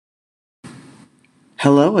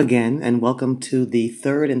Hello again, and welcome to the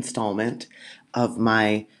third installment of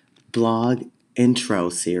my blog intro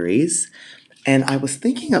series. And I was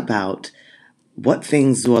thinking about what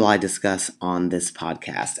things will I discuss on this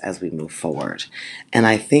podcast as we move forward. And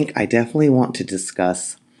I think I definitely want to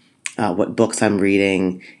discuss what books I'm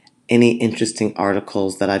reading, any interesting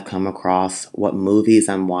articles that I've come across, what movies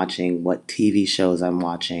I'm watching, what TV shows I'm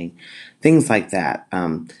watching, things like that.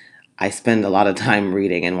 I spend a lot of time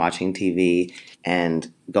reading and watching TV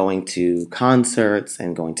and going to concerts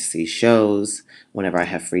and going to see shows whenever I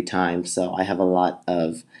have free time. So I have a lot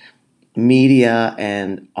of media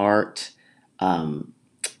and art um,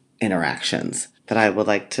 interactions that I would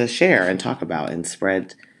like to share and talk about and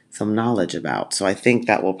spread some knowledge about. So I think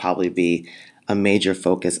that will probably be a major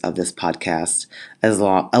focus of this podcast,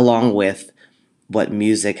 along with what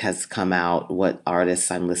music has come out, what artists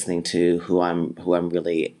I'm listening to, who I'm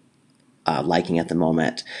really liking at the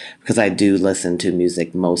moment, because I do listen to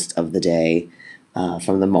music most of the day.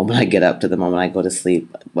 From the moment I get up to the moment I go to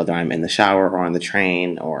sleep, whether I'm in the shower or on the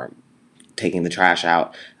train or taking the trash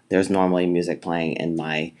out, there's normally music playing in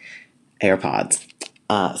my AirPods.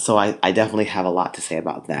 So I definitely have a lot to say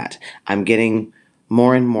about that. I'm getting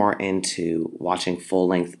more and more into watching full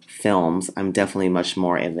length films. I'm definitely much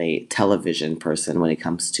more of a television person when it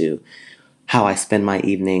comes to how I spend my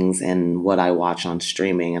evenings and what I watch on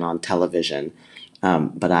streaming and on television.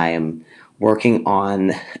 But I am working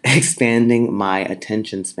on expanding my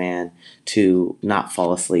attention span to not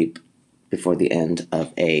fall asleep before the end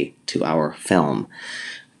of a 2 hour film.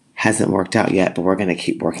 Hasn't worked out yet, but we're going to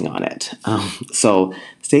keep working on it. So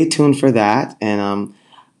stay tuned for that. And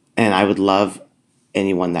I would love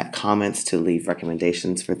anyone that comments to leave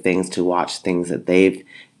recommendations for things to watch, things that they've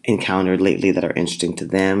encountered lately that are interesting to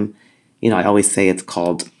them. I always say it's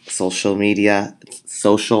called social media. It's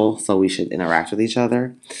social, so we should interact with each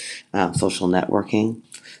other, social networking.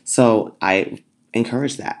 So I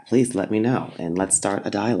encourage that. Please let me know and let's start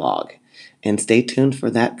a dialogue. And stay tuned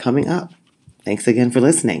for that coming up. Thanks again for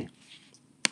listening.